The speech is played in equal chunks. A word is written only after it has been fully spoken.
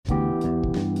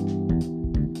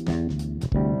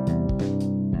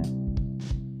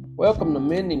Welcome to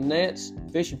Mending Nets,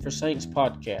 Fishing for Saints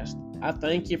podcast. I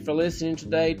thank you for listening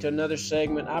today to another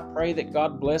segment. I pray that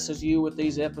God blesses you with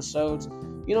these episodes.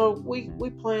 You know, we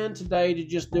plan today to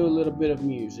just do a little bit of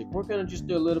music. We're going to just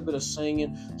do a little bit of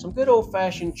singing, some good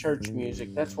old-fashioned church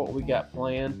music. That's what we got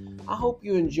planned. I hope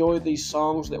you enjoy these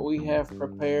songs that we have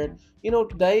prepared. You know,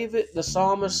 David, the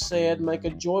psalmist, said, "Make a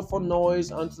joyful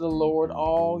noise unto the Lord,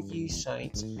 all ye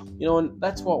saints." You know, and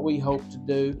that's what we hope to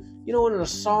do. You know, and a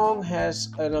song has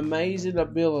an amazing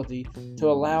ability to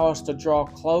allow us to draw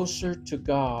closer to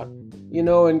God. You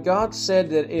know, and God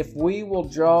said that if we will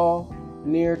draw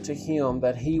near to Him,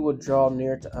 that He would draw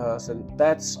near to us. And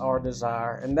that's our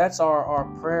desire. And that's our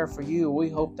prayer for you. We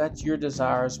hope that's your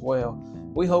desire as well.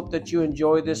 We hope that you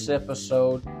enjoy this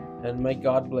episode, and may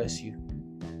God bless you.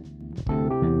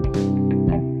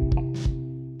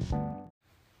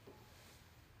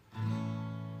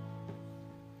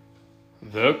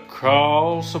 The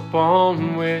cross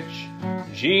upon which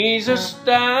Jesus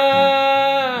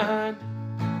died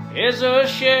is a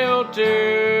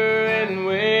shelter in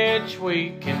which we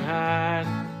can hide.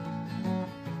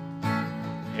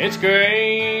 Its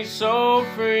grace so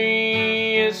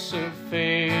free is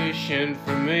sufficient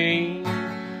for me,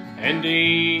 and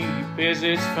deep is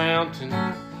its fountain,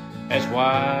 as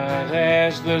wide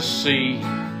as the sea.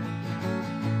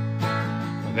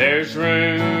 There's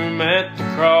room at the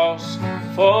cross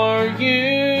for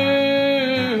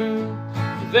you.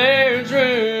 There's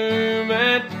room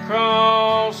at the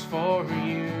cross for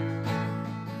you.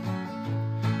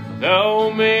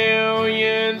 Though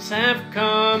millions have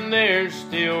come, there's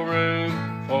still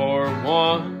room for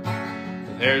one.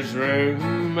 There's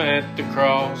room at the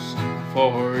cross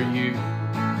for you.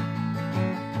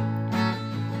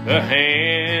 The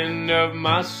hand of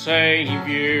my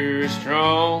Savior is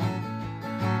strong,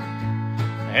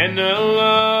 and the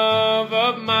love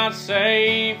of my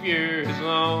Savior is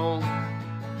long.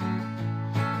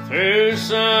 Through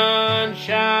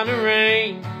sunshine and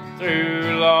rain,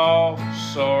 through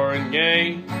loss or in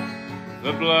gain,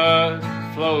 the blood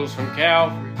flows from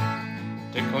Calvary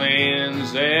to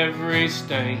cleanse every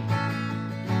stain.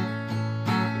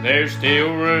 There's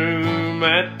still room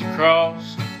at the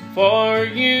cross for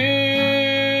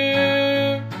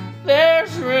you.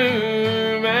 There's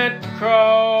room at the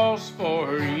cross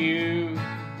for you.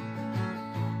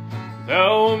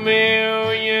 Though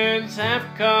millions have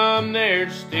come,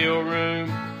 there's still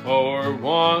room for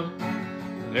one.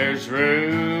 There's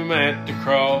room at the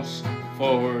cross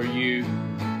for you.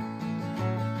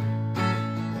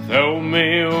 Though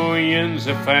millions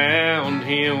have found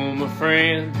Him a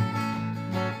friend,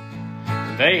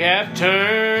 they have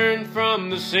turned from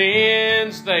the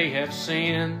sins they have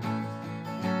sinned.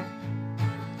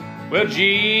 Well,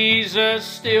 Jesus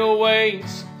still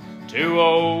waits to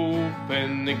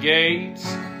open the gates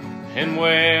and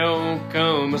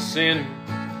welcome a sinner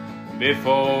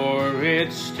before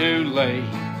it's too late.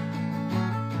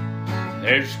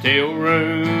 There's still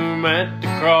room at the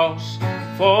cross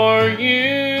for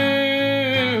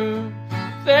you.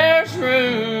 There's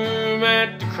room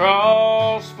at the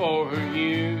cross for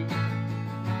you.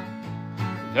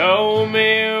 Though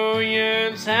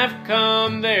millions have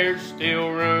come, there's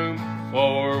still room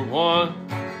for one.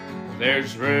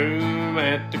 There's room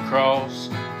at the cross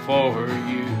for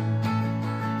you.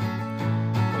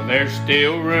 There's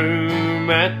still room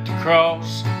at the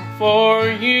cross for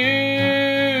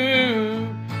you.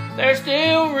 There's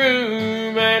still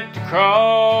room at the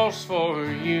cross for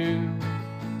you.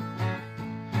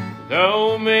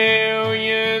 Though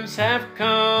millions have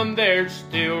come, there's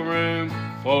still room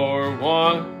for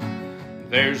one.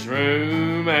 There's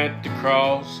room at the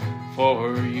cross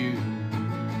for you.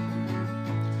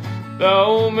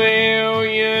 Though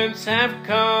millions have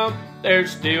come,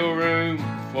 there's still room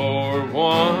for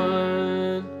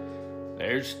one.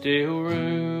 There's still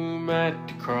room at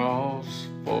the cross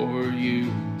for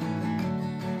you.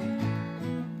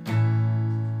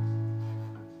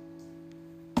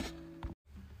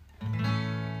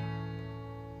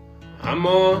 I'm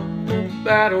on the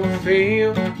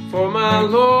battlefield for my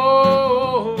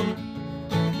Lord.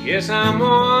 Yes, I'm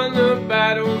on the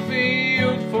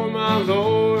battlefield for my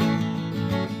Lord.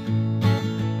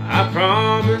 I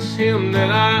promised Him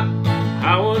that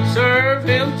I would serve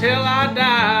Him till I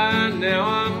die. Now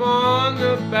I'm on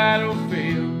the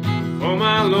battlefield for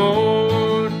my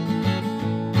Lord.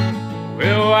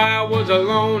 Well, I was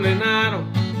alone and idle,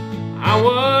 I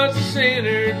was a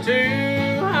sinner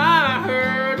too. I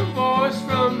heard a voice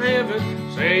from heaven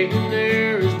saying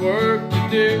there is work to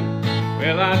do.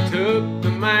 Well, I took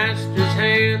the Master's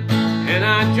hand and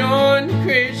I joined the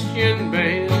Christian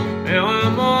band. Now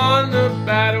I'm on the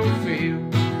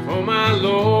battlefield for my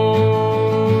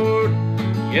Lord.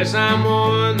 Yes, I'm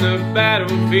on the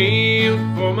battlefield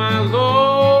for my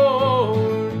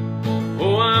Lord.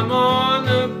 Oh, I'm on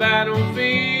the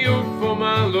battlefield for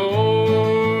my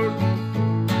Lord.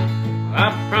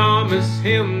 I promised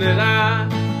him that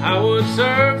I would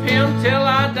serve him till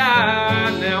I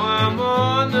died. Now I'm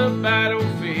on the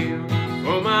battlefield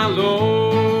for my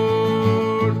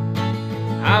Lord.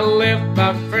 I left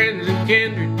my friends and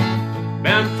kindred,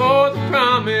 bound for the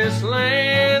promised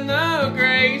land. The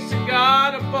grace of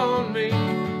God upon me,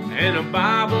 and a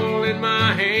Bible in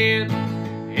my hand.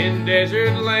 In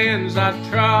desert lands I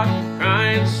trod,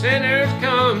 crying sinners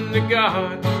come to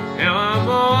God. Now I'm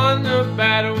on the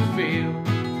battlefield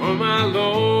for my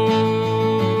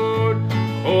Lord.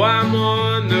 Oh, I'm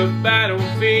on the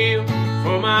battlefield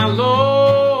for my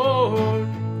Lord.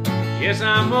 Yes,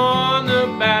 I'm on the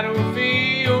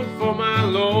battlefield for my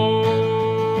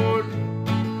Lord.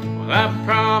 Well, I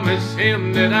promised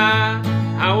him that I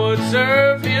would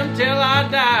serve him till I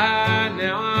died.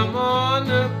 Now I'm on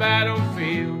the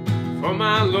battlefield for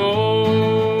my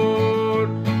Lord.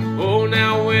 Oh,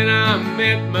 now when I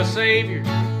met my Savior,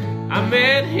 I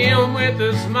met him with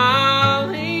a smile.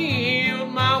 He healed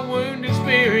my wounded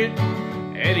spirit,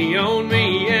 and he owned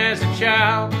me as a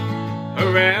child.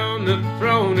 Around the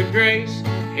throne of grace,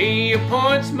 he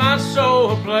appoints my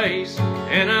soul a place,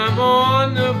 and I'm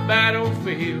on the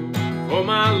battlefield for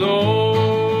my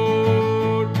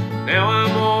Lord. Now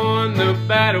I'm on the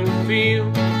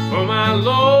battlefield for my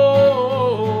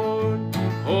Lord.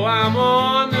 Oh, I'm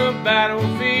on the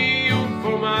battlefield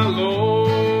for my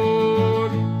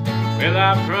Lord. Well,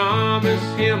 I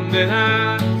promised him that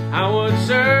I would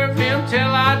serve him till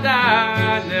I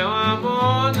died. Now I'm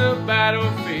on the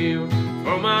battlefield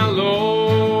for my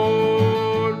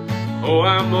Lord. Oh,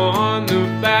 I'm on the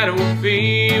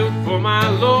battlefield for my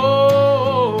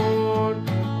Lord.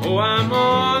 Oh, I'm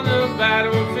on the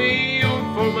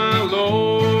battlefield for my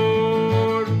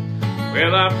Lord.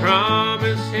 Well, I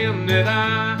promised him that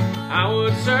I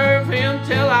would serve him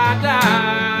till I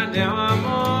died. Now I'm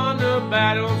on the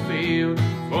battlefield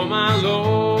for my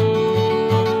Lord.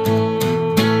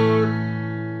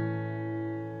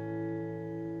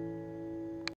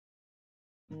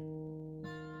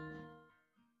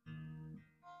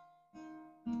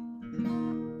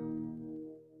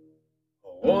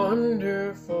 A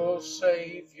wonderful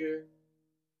Savior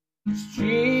is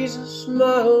Jesus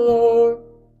my Lord.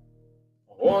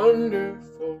 A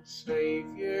wonderful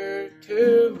Savior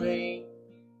to me.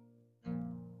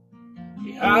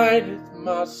 He hideth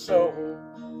my soul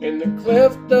in the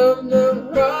cleft of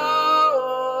the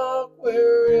rock,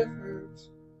 where rivers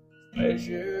of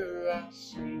pleasure I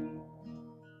see.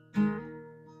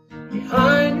 He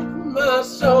hideth my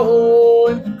soul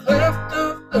in the cleft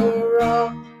of the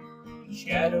rock,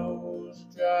 shadows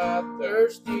of dry,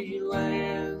 thirsty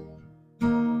land.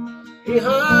 He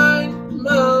hideth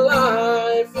my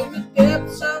life in the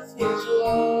depths of his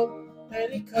love,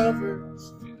 and he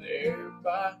covers me there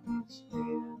by his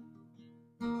hand.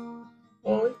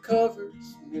 Oh, he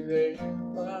covers me there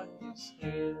by his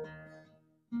hand.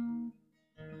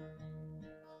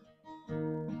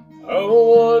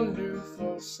 Oh,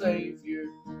 wonderful Savior,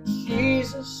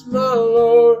 Jesus my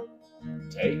Lord,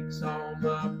 takes all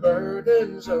my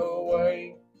burdens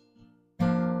away.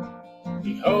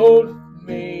 He holdeth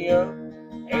me up,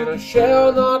 and I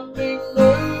shall not be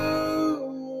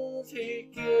moved. He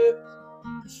gives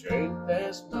strength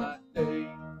as my day.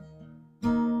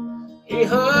 He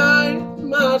hideth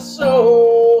my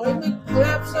soul in the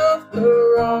clefts of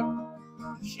the rock,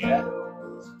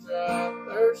 shadows of dry,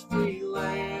 thirsty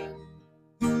land.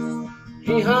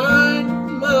 He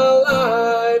hideth my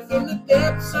life in the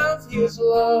depths of his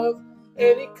love,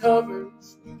 and he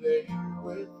covers me there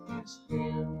with his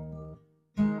hand.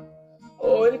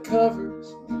 Oh, and he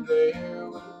covers me there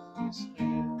with his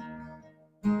hand.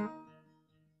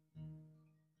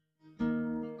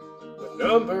 With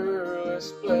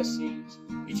numberless blessings,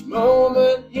 each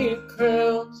moment he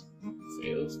crowns,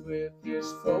 fills with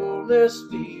his fullness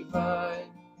divine.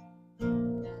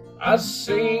 I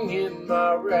sing in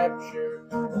my rapture,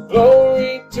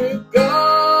 glory to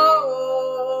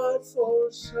God, for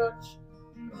such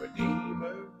a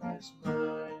Redeemer as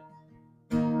mine.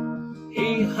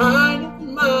 He hideth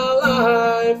my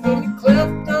life in the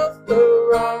cleft of the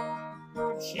rock,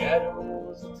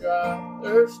 shadows of dry,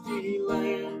 thirsty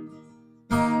land.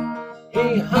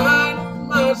 He hideth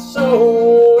my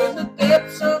soul in the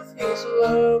depths of his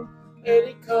love, and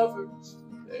he covers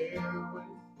me there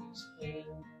with his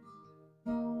hand.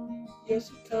 Yes,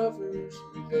 he covers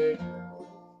me there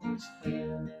with his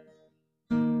hand.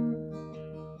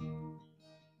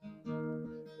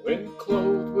 When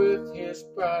clothed with his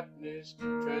brightness,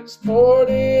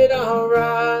 transported I'll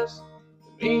rise to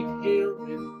meet him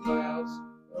in clouds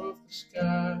of the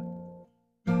sky.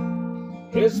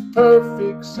 His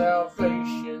perfect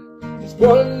salvation, his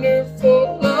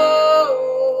wonderful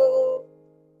love,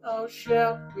 I'll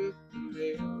shout with the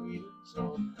millions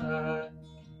on high.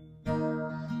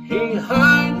 He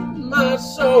hideth my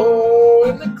soul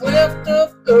in the cleft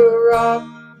of the rock,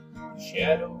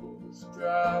 shadows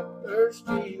dry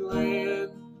thirsty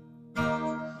land.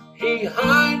 He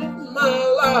hideth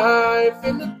my life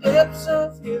in the depths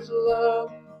of his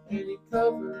love, and he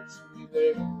covers me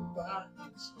there by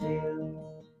his hand.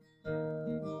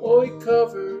 Oh, he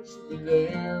covers me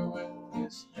there with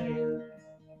his hand.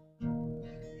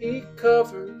 He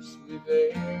covers me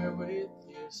there with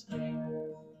his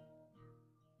hand.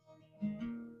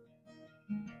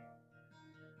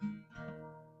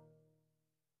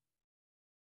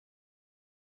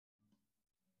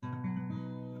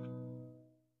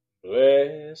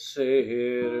 Blessed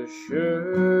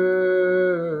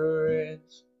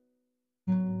assurance,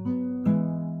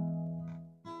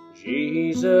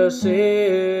 Jesus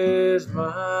is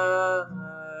mine.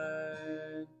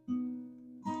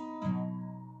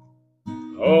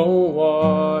 Oh,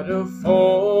 what a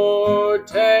foretaste,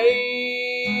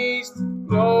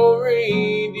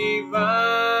 glory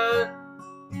divine,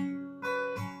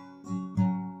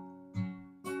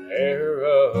 heir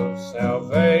of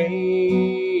salvation,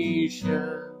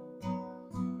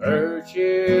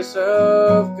 purchase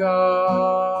of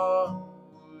God,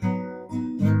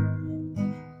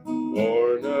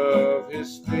 born of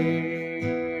his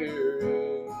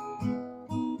Spirit,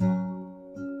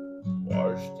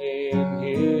 washed in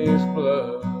his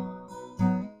blood.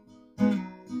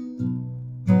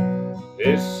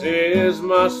 This is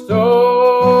my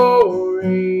story,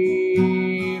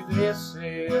 this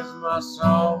is my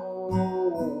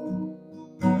song,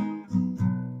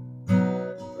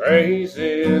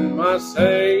 praising my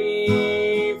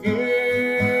Savior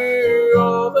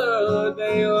all the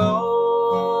day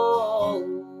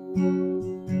long.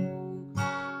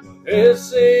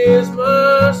 This is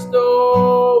my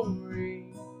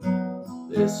story,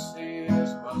 this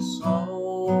is my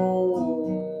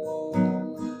song,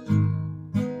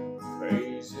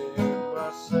 praising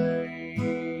my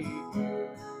Savior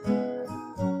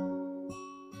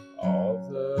all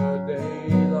the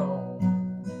day long.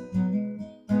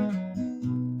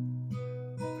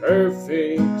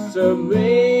 Perfect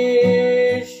submission,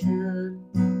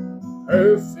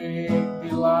 perfect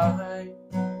delight,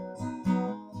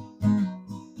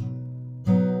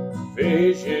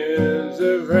 visions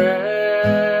of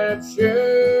rapture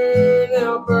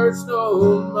now burst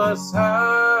on my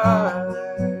sight.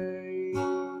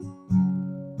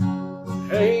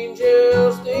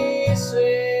 Angels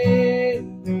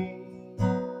descending,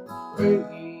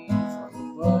 bringing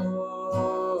from above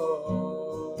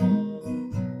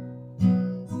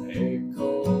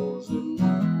echoes of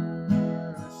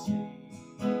mercy,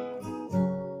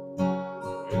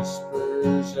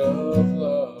 whispers of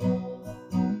love.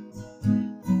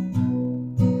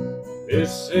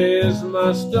 This is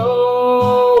my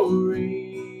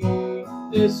story,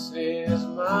 this is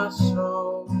my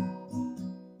song,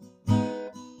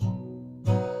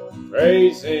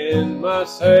 praising my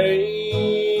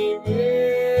Savior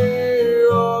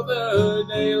all the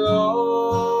day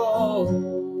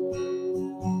long.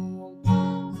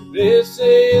 This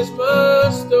is my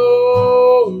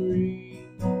story,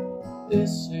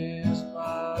 this is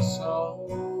my song,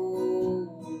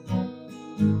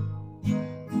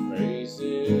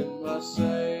 praising my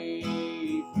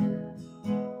Savior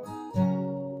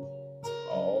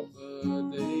all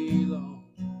the day long.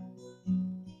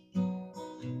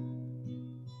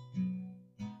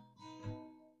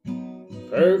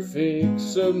 Perfect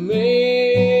submission,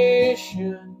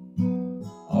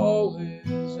 all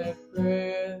is at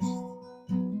rest.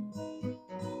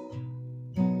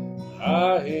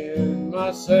 I am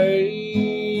my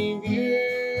Savior,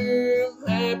 I'm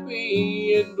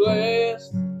happy and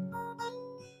blessed,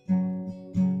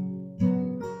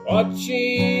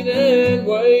 watching and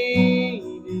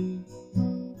waiting,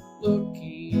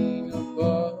 looking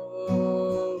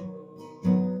above,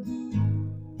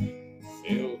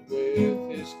 filled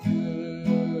with his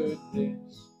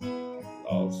goodness,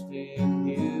 lost in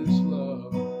his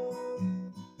love.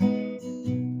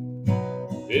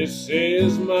 This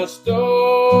is my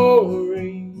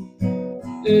story,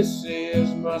 this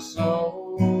is my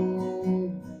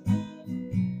song,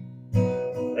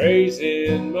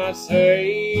 praising my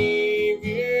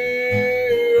Savior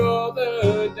all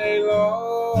the day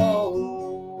long.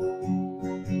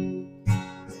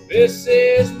 This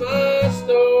is my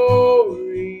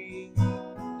story,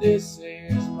 This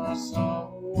is my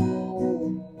song,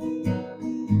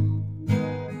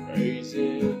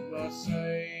 praising my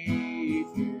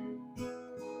Savior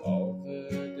all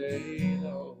the day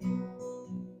long,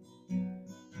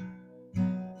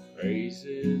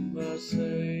 praising my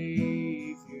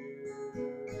Savior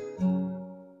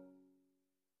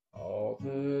all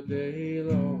the day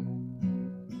long.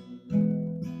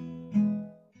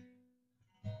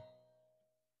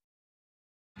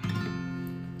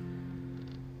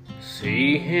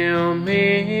 See him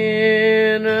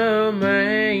in a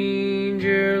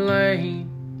manger laid,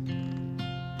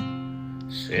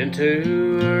 sent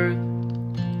to earth,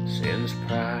 sin's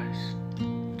price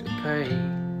to pay.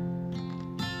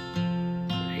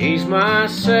 He's my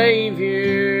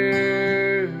Savior,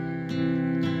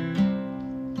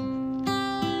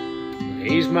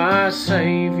 He's my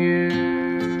Savior.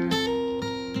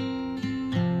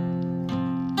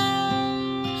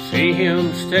 See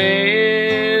him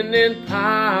stand in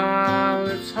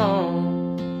Pilate's hall,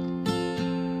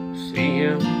 see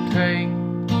him take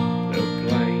the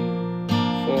blame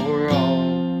for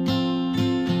all.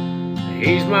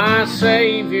 He's my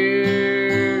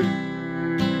Savior,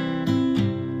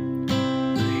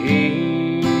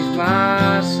 He's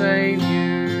my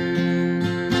Savior.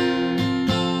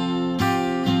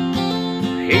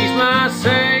 He's my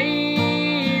Savior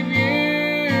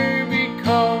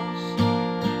because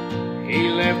He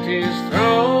left His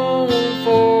throne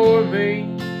for me.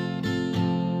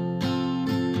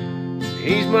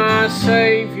 He's my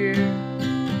Savior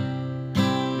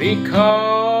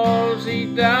because He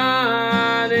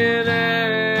died in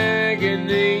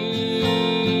agony.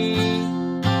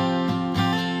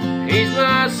 He's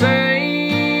my Savior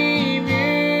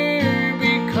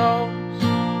because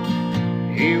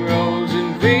He rose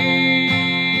in victory.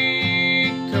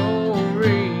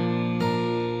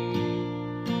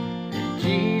 And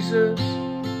Jesus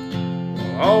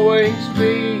will always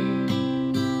be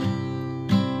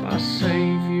my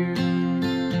Savior.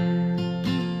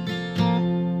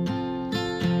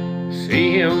 See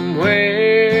him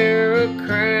wear a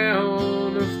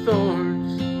crown of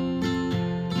thorns,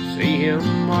 see him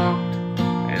mocked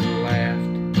and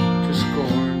laughed to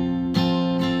scorn,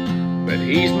 but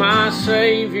he's my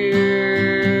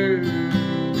Savior,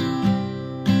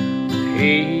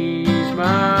 he's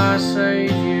my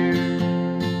Savior.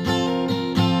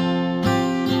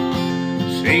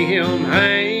 See him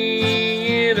hang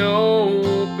in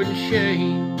open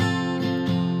shame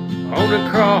on a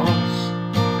cross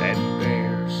that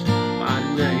bears my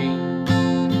name.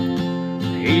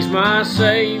 He's my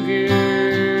Savior,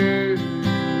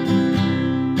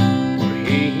 for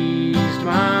he's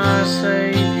my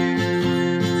Savior.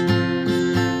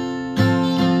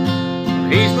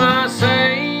 He's my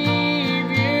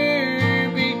Savior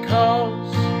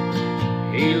because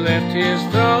He left His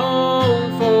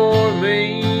throne for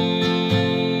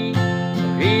me.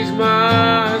 He's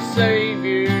my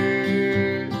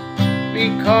Savior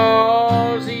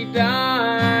because He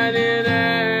died in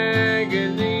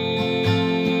agony.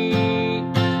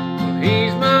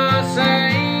 He's my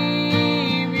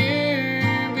Savior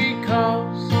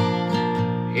because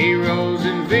He rose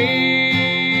in victory.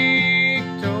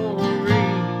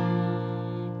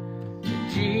 And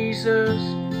Jesus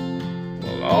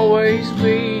will always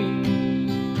be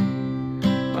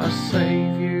my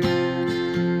Savior.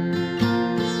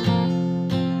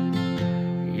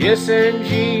 Yes, and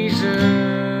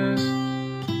Jesus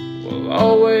will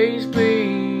always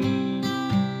be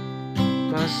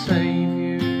my Savior.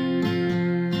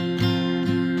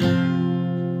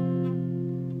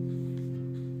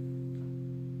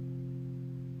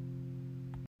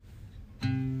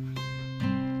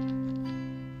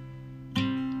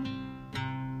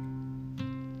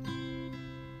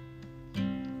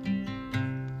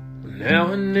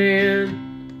 Now and then,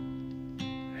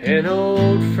 an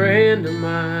old friend of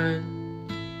mine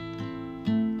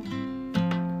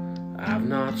I've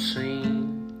not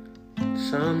seen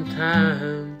some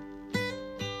time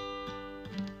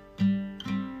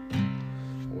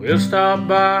will stop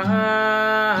by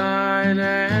and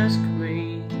ask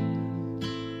me,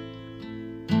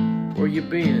 where you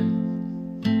been?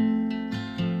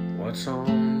 What's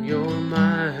on your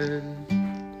mind?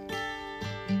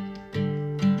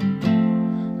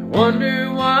 I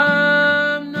wonder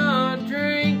why I'm not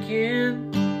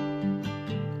drinking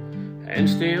and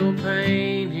still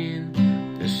painting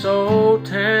this old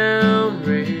town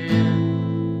red.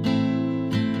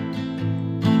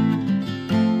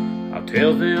 I'll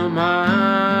tell them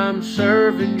I'm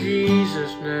serving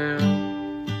Jesus now,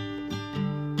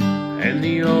 and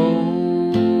the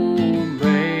old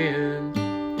man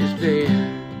is dead.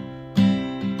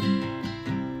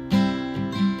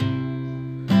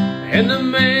 And the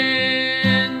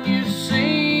man you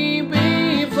see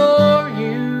before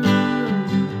you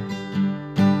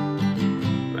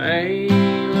may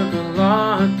look a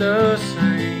lot the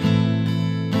same.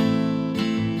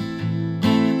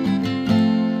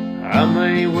 I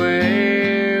may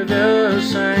wear the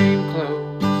same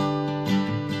clothes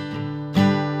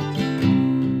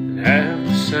and have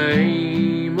the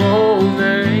same old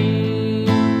name,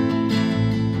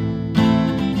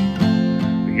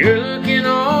 but you're looking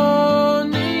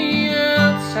on the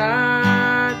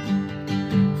outside.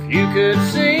 If you could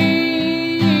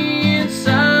see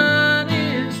inside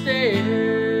instead,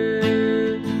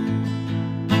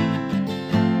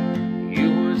 you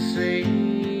would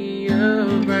see a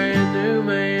brand new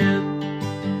man,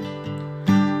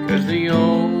 'cause the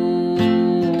old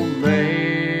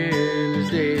man is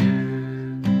dead.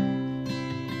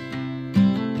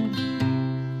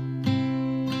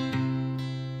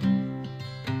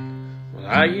 Well,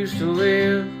 I used to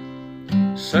live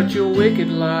such a wicked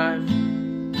life.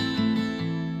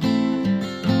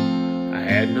 I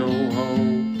had no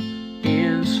hope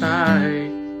in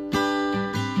sight.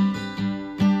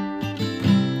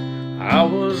 I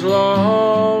was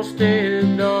lost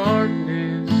in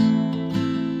darkness,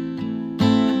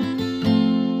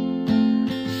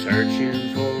 searching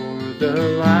for the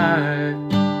light.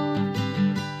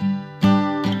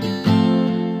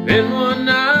 Then one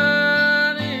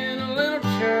night in a little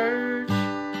church,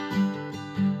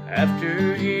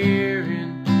 after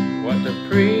hearing what the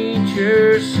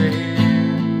preacher said,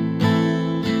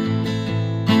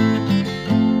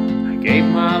 I gave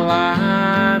my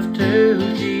life to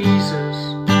Jesus,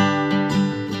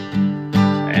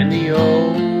 and the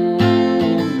old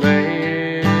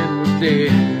man was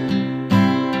dead.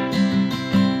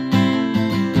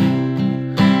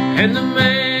 And the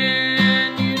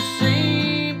man you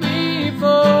see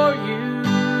before you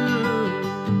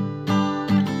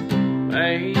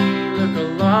may look a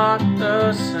lot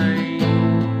the same.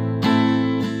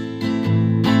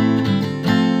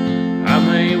 I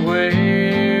may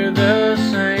wear the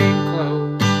same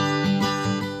clothes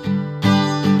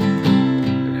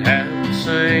and have the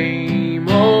same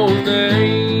old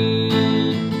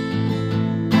name.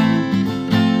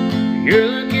 You're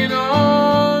looking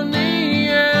on the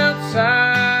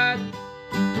outside.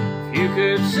 If you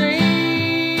could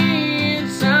see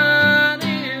inside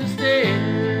instead,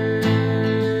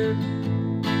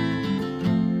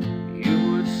 you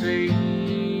would see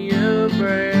a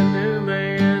brand new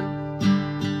man,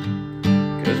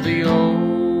 'cause the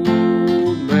old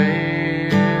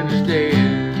man is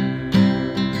dead.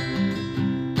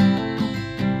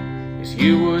 Yes,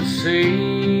 you would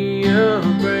see a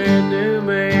brand new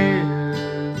man,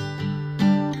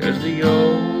 'cause the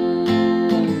old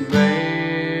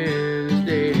man is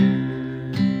dead.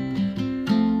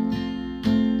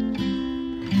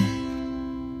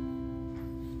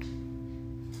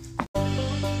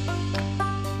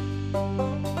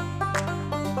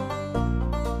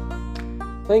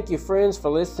 Thank you, friends, for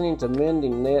listening to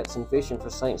Mending Nets and Fishing for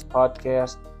Saints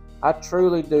podcast. I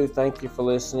truly do thank you for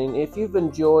listening. If you've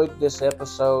enjoyed this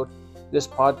episode, this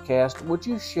podcast, would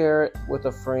you share it with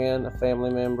a friend, a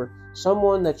family member,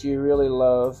 someone that you really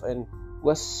love, and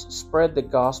let's spread the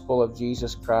gospel of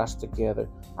Jesus Christ together.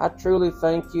 I truly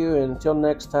thank you, and until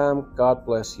next time, God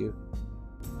bless you.